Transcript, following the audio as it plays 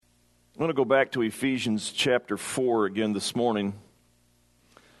I'm going to go back to Ephesians chapter 4 again this morning.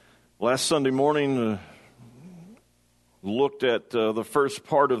 Last Sunday morning, looked at the first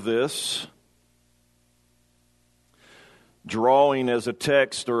part of this, drawing as a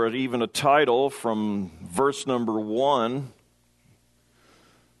text or even a title from verse number 1,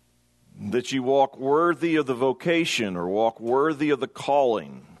 that you walk worthy of the vocation or walk worthy of the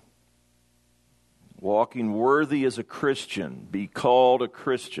calling. Walking worthy as a Christian, be called a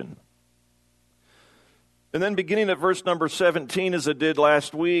Christian. And then beginning at verse number 17, as I did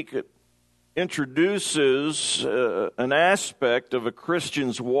last week, it introduces an aspect of a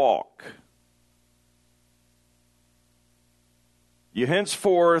Christian's walk. You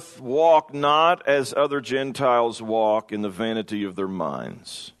henceforth walk not as other Gentiles walk in the vanity of their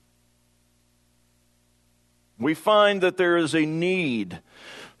minds. We find that there is a need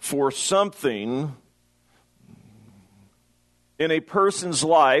for something in a person's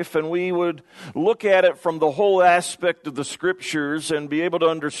life, and we would look at it from the whole aspect of the Scriptures and be able to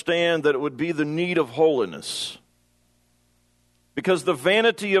understand that it would be the need of holiness. Because the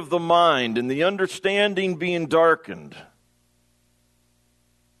vanity of the mind and the understanding being darkened,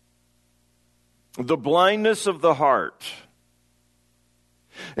 the blindness of the heart.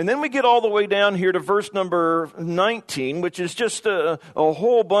 And then we get all the way down here to verse number 19, which is just a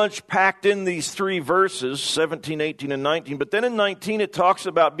whole bunch packed in these three verses, 17, 18, and 19. But then in 19 it talks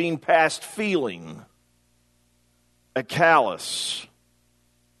about being past feeling, a callous.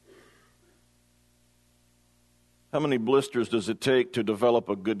 How many blisters does it take to develop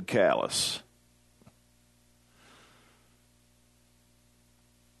a good callus?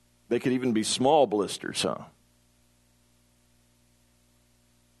 They could even be small blisters, huh?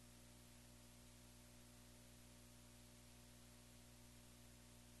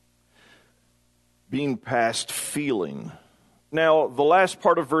 Being past feeling. Now, the last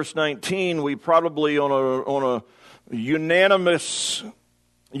part of verse 19, we probably on a unanimous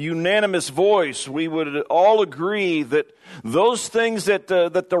voice, we would all agree that those things that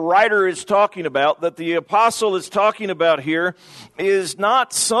the writer is talking about, that the apostle is talking about here, is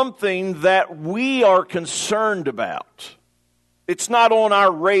not something that we are concerned about. It's not on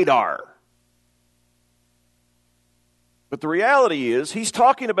our radar. But the reality is, he's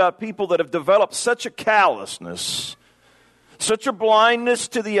talking about people that have developed such a callousness, such a blindness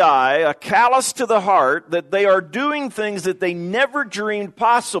to the eye, a callous to the heart, that they are doing things that they never dreamed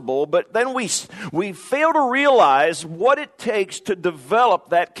possible, but then we fail to realize what it takes to develop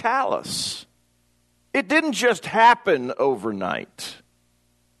that callous. It didn't just happen overnight,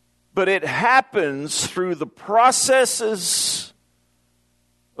 but it happens through the processes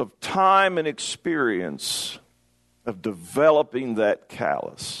of time and experience of developing that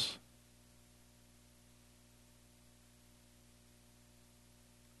callous.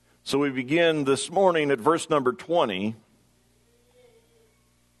 So we begin this morning at verse number 20.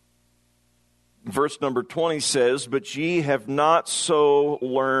 Verse number 20 says, "But ye have not so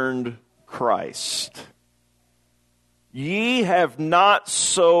learned Christ." Ye have not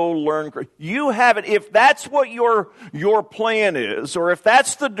so learned Christ. You haven't. If that's what your plan is, or if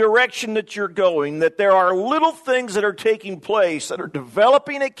that's the direction that you're going, that there are little things that are taking place that are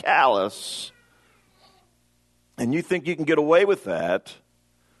developing a callous, and you think you can get away with that,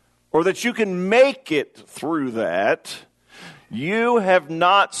 or that you can make it through that, you have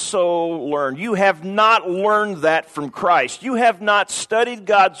not so learned. You have not learned that from Christ. You have not studied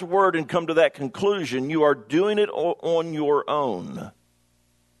God's Word and come to that conclusion. You are doing it on your own.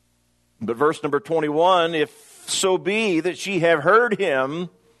 But verse number 21, "If so be that ye have heard him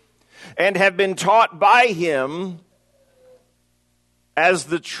and have been taught by him, as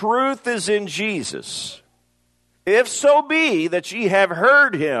the truth is in Jesus. If so be that ye have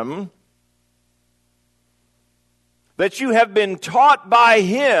heard him, that you have been taught by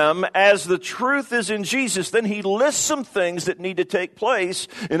him as the truth is in Jesus," then he lists some things that need to take place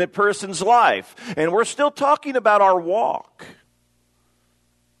in a person's life. And we're still talking about our walk.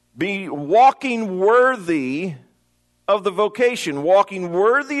 Be walking worthy of the vocation, walking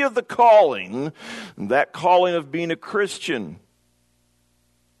worthy of the calling, that calling of being a Christian.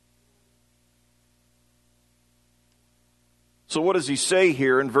 So what does he say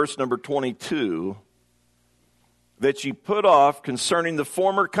here in verse number 22? "That ye put off concerning the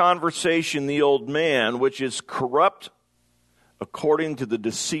former conversation the old man, which is corrupt according to the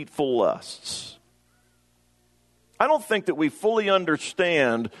deceitful lusts." I don't think that we fully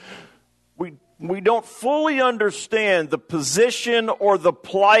understand, we don't fully understand the position or the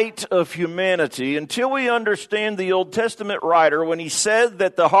plight of humanity until we understand the Old Testament writer when he said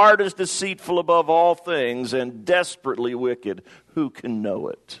that the heart is deceitful above all things and desperately wicked. Who can know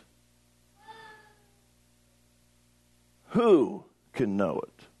it? Who can know it?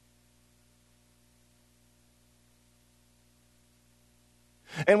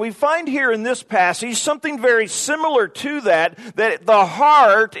 And we find here in this passage something very similar to that the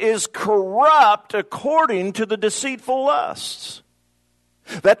heart is corrupt according to the deceitful lusts.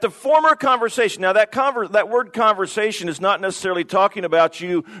 That the former conversation, now that word conversation is not necessarily talking about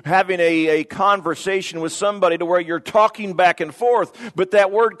you having a conversation with somebody to where you're talking back and forth, but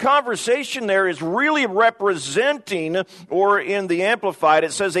that word conversation there is really representing, or in the Amplified,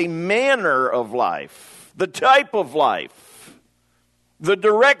 it says a manner of life, the type of life, the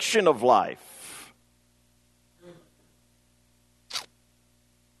direction of life.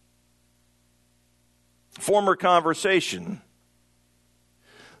 Former conversation.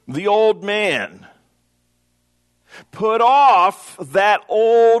 The old man. Put off that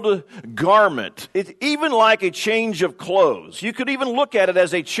old garment. It's even like a change of clothes. You could even look at it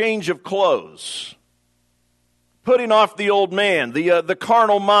as a change of clothes. Putting off the old man, the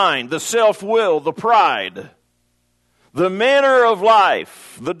carnal mind, the self-will, the pride, the manner of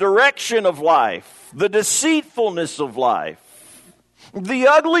life, the direction of life, the deceitfulness of life, the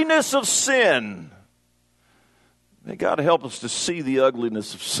ugliness of sin. May God help us to see the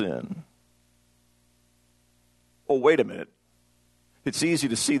ugliness of sin. Oh, wait a minute. It's easy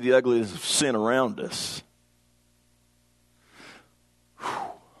to see the ugliness of sin around us.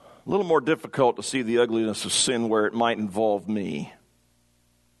 A little more difficult to see the ugliness of sin where it might involve me.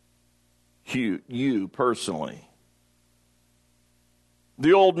 You personally.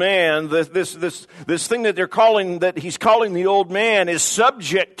 The old man, this thing that he's calling the old man is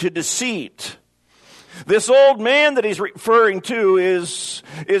subject to deceit. This old man that he's referring to is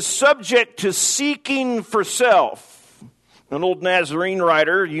subject to seeking for self. An old Nazarene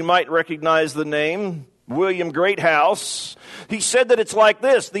writer, you might recognize the name, William Greathouse. He said that it's like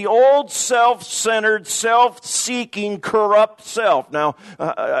this: the old self-centered, self-seeking, corrupt self. Now,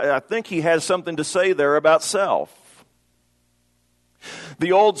 I think he has something to say there about self.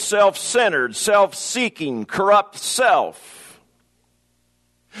 The old self-centered, self-seeking, corrupt self.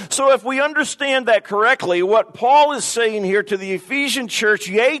 So if we understand that correctly, what Paul is saying here to the Ephesian church,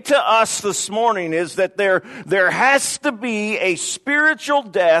 yea, to us this morning, is that there has to be a spiritual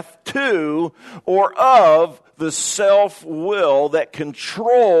death to or of the self-will that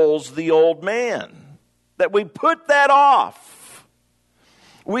controls the old man. That we put that off.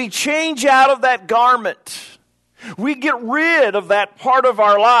 We change out of that garment. We get rid of that part of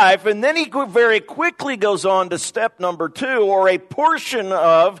our life, and then he very quickly goes on to step number 2, or a portion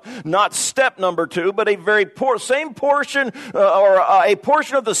of, not step number 2, but a very same portion, or a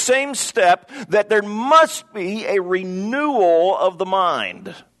portion of the same step, that there must be a renewal of the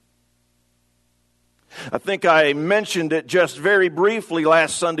mind. I think I mentioned it just very briefly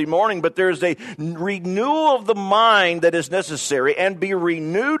last Sunday morning, but there's a renewal of the mind that is necessary, and be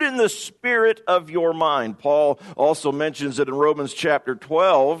renewed in the spirit of your mind. Paul also mentions it in Romans chapter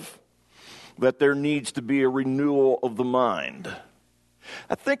 12, that there needs to be a renewal of the mind.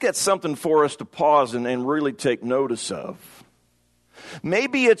 I think that's something for us to pause and really take notice of.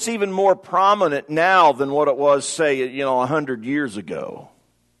 Maybe it's even more prominent now than what it was, say, 100 years ago.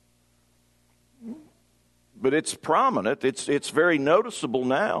 But it's prominent. It's very noticeable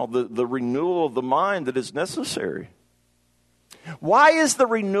now, the renewal of the mind that is necessary. Why is the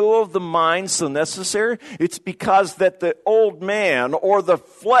renewal of the mind so necessary? It's because that the old man, or the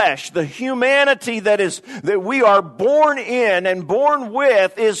flesh, the humanity that we are born in and born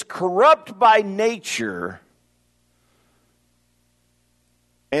with, is corrupt by nature.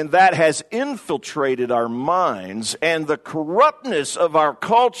 And that has infiltrated our minds, and the corruptness of our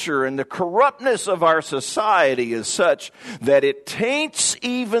culture and the corruptness of our society is such that it taints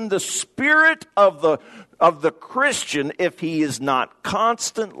even the spirit of the Christian if he is not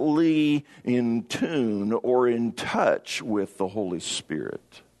constantly in tune or in touch with the Holy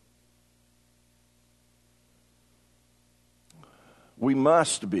Spirit. We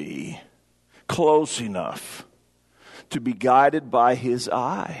must be close enough to be guided by His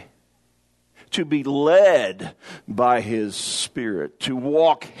eye, to be led by His Spirit, to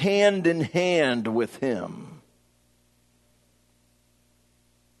walk hand in hand with Him,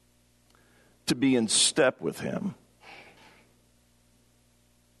 to be in step with Him.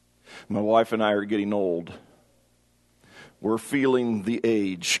 My wife and I are getting old. We're feeling the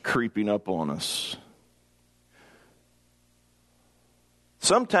age creeping up on us.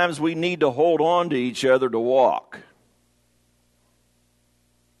 Sometimes we need to hold on to each other to walk.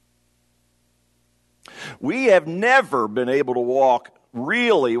 We have never been able to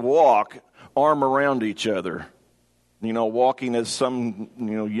really walk arm around each other walking as some,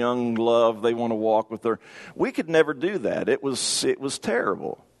 young love, they want to walk with her. We could never do that. It was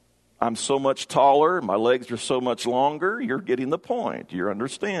terrible. I'm so much taller. My legs are so much longer. You're getting the point. You're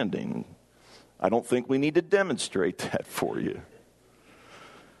understanding. I don't think we need to demonstrate that for you.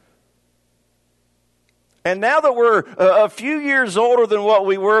 And now that we're a few years older than what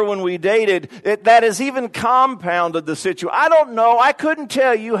we were when we dated, that has even compounded the situation. I don't know. I couldn't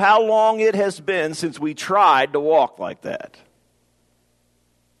tell you how long it has been since we tried to walk like that.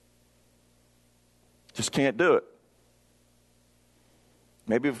 Just can't do it.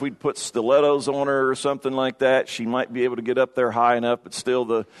 Maybe if we'd put stilettos on her or something like that, she might be able to get up there high enough, but still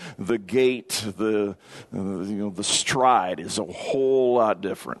the gait, the stride is a whole lot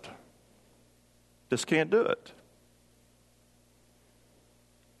different. Just can't do it.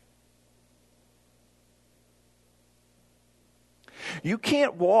 You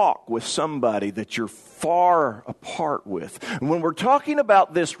can't walk with somebody that you're far apart with. And when we're talking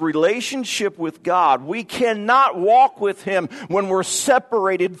about this relationship with God, we cannot walk with Him when we're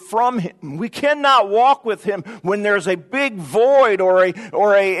separated from Him. We cannot walk with Him when there's a big void or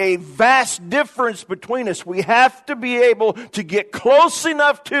a vast difference between us. We have to be able to get close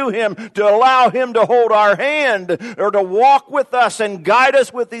enough to Him to allow Him to hold our hand or to walk with us and guide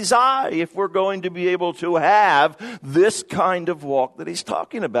us with His eye if we're going to be able to have this kind of walk that He's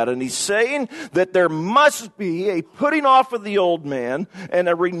talking about. And He's saying that there must be a putting off of the old man and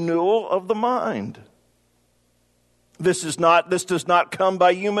a renewal of the mind. This does not come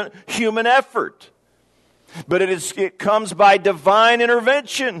by human effort, but it comes by divine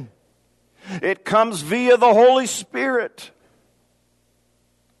intervention. It comes via the Holy Spirit.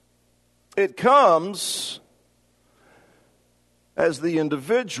 It comes as the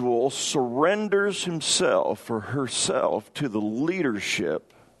individual surrenders himself or herself to the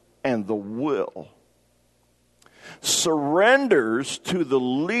leadership and the will. Surrenders to the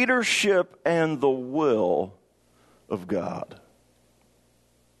leadership and the will of God.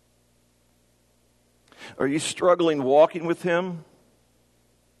 Are you struggling walking with Him?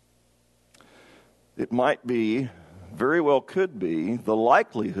 It might be, very well could be, the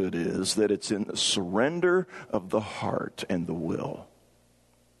likelihood is that it's in the surrender of the heart and the will.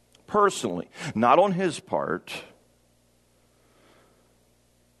 Personally, not on His part.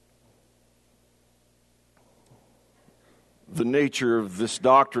 The nature of this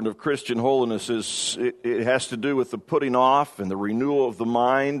doctrine of Christian holiness is it has to do with the putting off and the renewal of the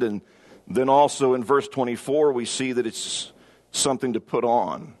mind. And then also in verse 24 we see that it's something to put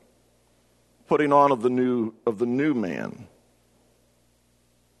on. Putting on of the new man.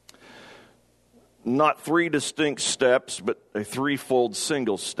 Not three distinct steps, but a threefold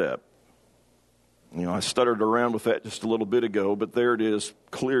single step. I stuttered around with that just a little bit ago, but there it is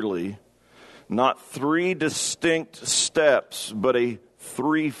clearly. Not three distinct steps, but a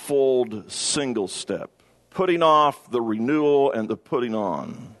threefold single step. Putting off, the renewal, and the putting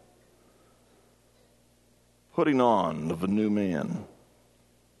on. Putting on of a new man.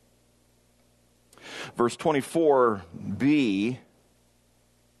 Verse 24b,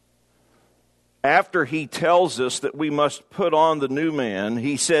 after he tells us that we must put on the new man,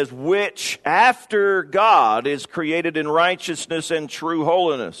 he says, which after God is created in righteousness and true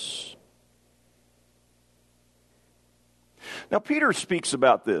holiness. Now, Peter speaks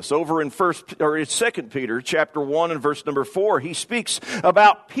about this over in 2 Peter chapter 1 and verse number 4. He speaks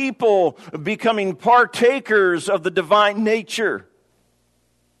about people becoming partakers of the divine nature.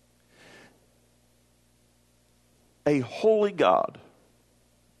 A holy God.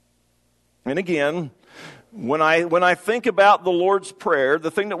 And again, when I think about the Lord's Prayer,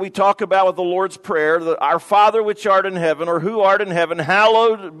 the thing that we talk about with the Lord's Prayer, our Father which art in heaven, or who art in heaven,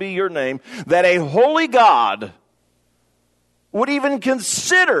 hallowed be your name, that a holy God would even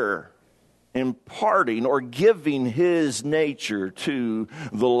consider imparting or giving His nature to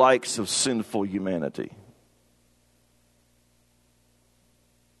the likes of sinful humanity.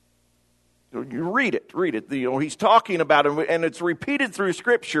 You read it. He's talking about it, and it's repeated through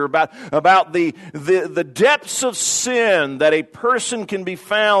Scripture about the depths of sin that a person can be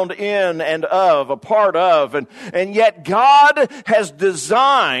found in and of, a part of, and yet God has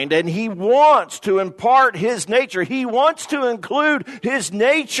designed, and He wants to impart His nature. He wants to include His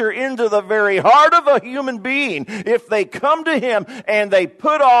nature into the very heart of a human being if they come to Him and they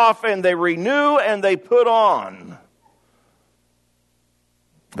put off and they renew and they put on.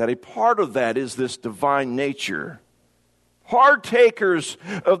 That a part of that is this divine nature. Partakers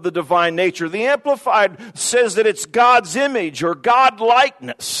of the divine nature. The Amplified says that it's God's image or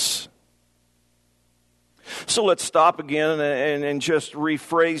God-likeness. So let's stop again and just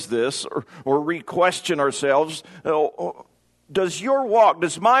rephrase this or re-question ourselves. Does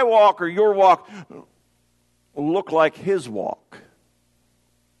my walk or your walk look like his walk?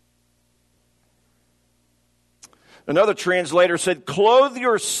 Another translator said, clothe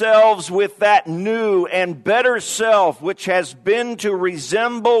yourselves with that new and better self which has been to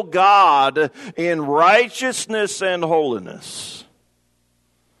resemble God in righteousness and holiness.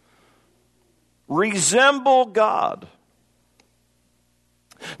 Resemble God.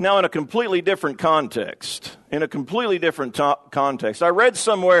 Now, in a completely different context, I read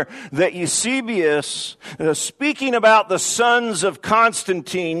somewhere that Eusebius, speaking about the sons of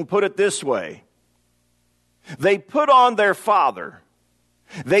Constantine, put it this way. They put on their father.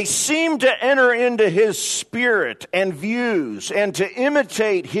 They seem to enter into his spirit and views and to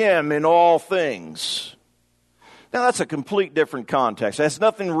imitate him in all things. Now, that's a complete different context. That's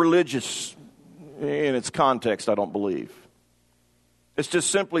nothing religious in its context, I don't believe. It's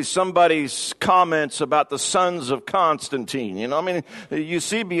just simply somebody's comments about the sons of Constantine.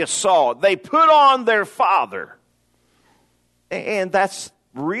 Eusebius saw it. They put on their father. And that's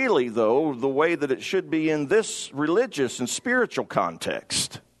really, though, the way that it should be in this religious and spiritual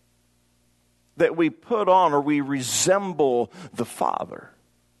context. That we put on or we resemble the Father.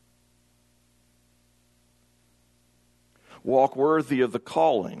 Walk worthy of the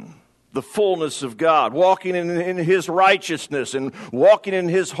calling, the fullness of God, walking in his righteousness and walking in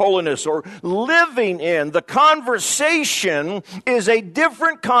his holiness, or living in. The conversation is a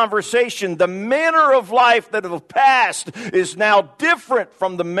different conversation. The manner of life that have passed is now different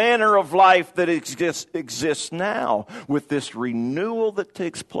from the manner of life that exists now with this renewal that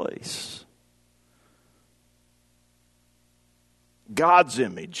takes place. God's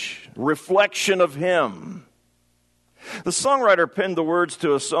image, reflection of him. The songwriter penned the words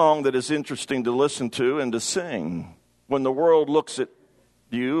to a song that is interesting to listen to and to sing. When the world looks at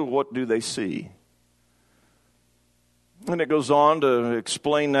you, what do they see? And it goes on to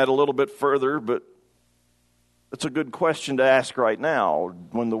explain that a little bit further, but it's a good question to ask right now.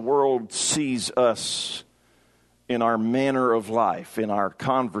 When the world sees us in our manner of life, in our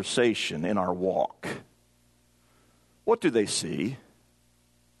conversation, in our walk, what do they see?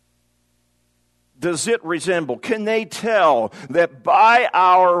 Does it resemble? Can they tell that by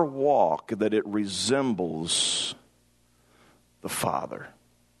our walk that it resembles the Father?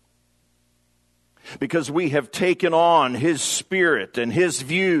 Because we have taken on his spirit and his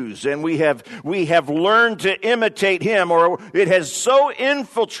views, and we have learned to imitate him, or it has so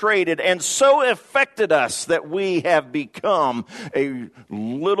infiltrated and so affected us that we have become a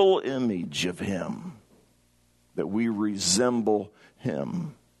little image of him, that we resemble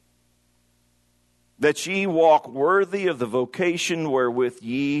him. That ye walk worthy of the vocation wherewith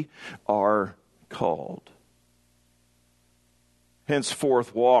ye are called.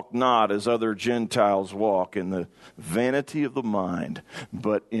 Henceforth walk not as other Gentiles walk, in the vanity of the mind,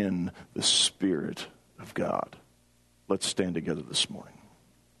 but in the Spirit of God. Let's stand together this morning.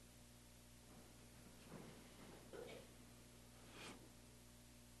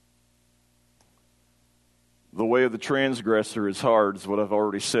 The way of the transgressor is hard, is what I've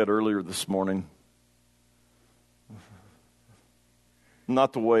already said earlier this morning.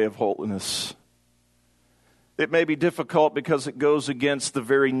 Not the way of holiness. It may be difficult because it goes against the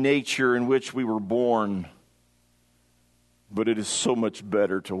very nature in which we were born, but it is so much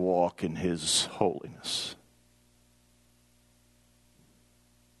better to walk in his holiness,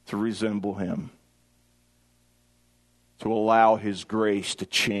 to resemble him, to allow his grace to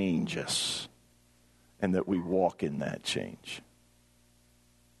change us, and that we walk in that change.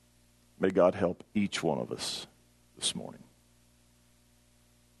 May God help each one of us this morning.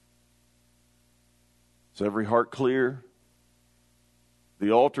 Is every heart clear?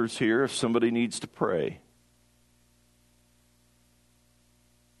 The altar's here if somebody needs to pray.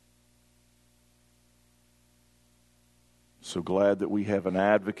 So glad that we have an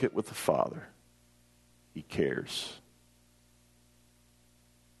advocate with the Father. He cares.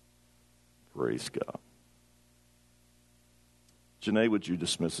 Praise God. Janae, would you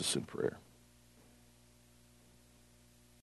dismiss us in prayer?